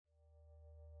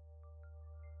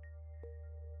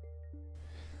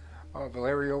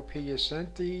Valerio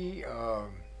Piacenti,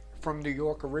 from New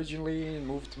York originally, and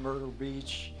moved to Myrtle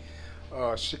Beach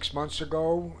 6 months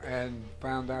ago and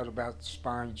found out about the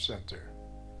spine center.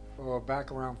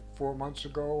 Back around 4 months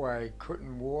ago, I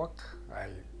couldn't walk. I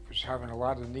was having a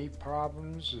lot of knee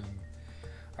problems, and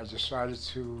I decided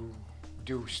to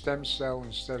do stem cell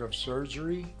instead of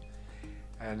surgery,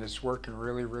 and it's working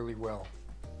really, really well.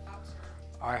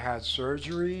 I had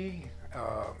surgery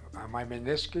on my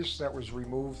meniscus that was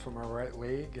removed from my right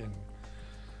leg, and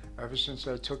ever since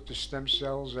I took the stem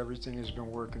cells, everything has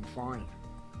been working fine.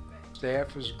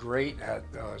 Staff is great at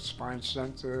Spine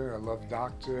Center. I love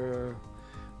Dr.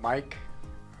 Mike.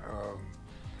 Um,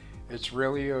 it's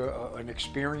really an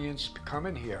experience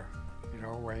coming here. You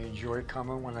know, I enjoy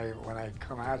coming. When I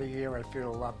come out of here, I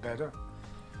feel a lot better,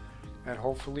 and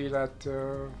hopefully that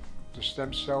the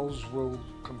stem cells will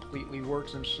completely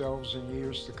work themselves in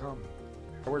years to come.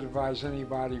 I would advise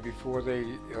anybody before they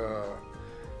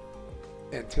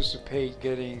anticipate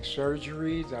getting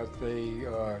surgery that they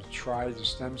try the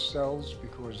stem cells,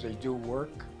 because they do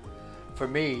work for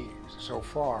me so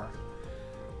far,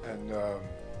 and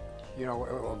you know,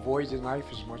 avoid the knife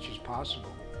as much as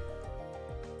possible.